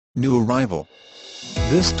New arrival.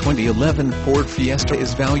 This 2011 Ford Fiesta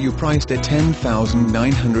is value priced at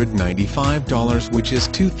 $10,995, which is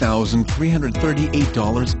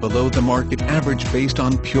 $2,338 below the market average based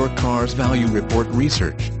on Pure Cars Value Report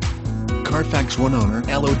research. Carfax One Owner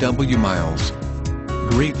LOW miles.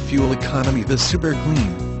 Great fuel economy. The super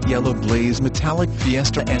clean, yellow glaze metallic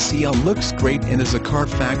Fiesta SEL looks great and is a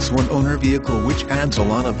Carfax One Owner vehicle, which adds a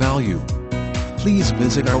lot of value. Please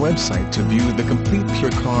visit our website to view the complete Pure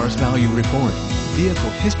Cars Value Report, Vehicle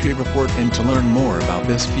History Report, and to learn more about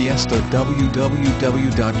this Fiesta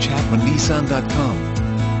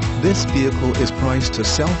www.chapmannissan.com. This vehicle is priced to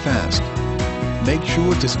sell fast. Make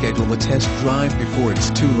sure to schedule a test drive before it's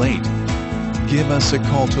too late. Give us a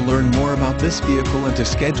call to learn more about this vehicle and to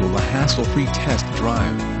schedule a hassle-free test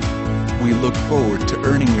drive. We look forward to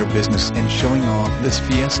earning your business and showing off this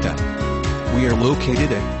Fiesta. We are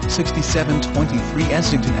located at 6723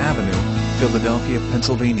 Essington Avenue, Philadelphia,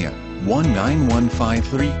 Pennsylvania,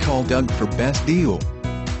 19153. Call Doug for best deal.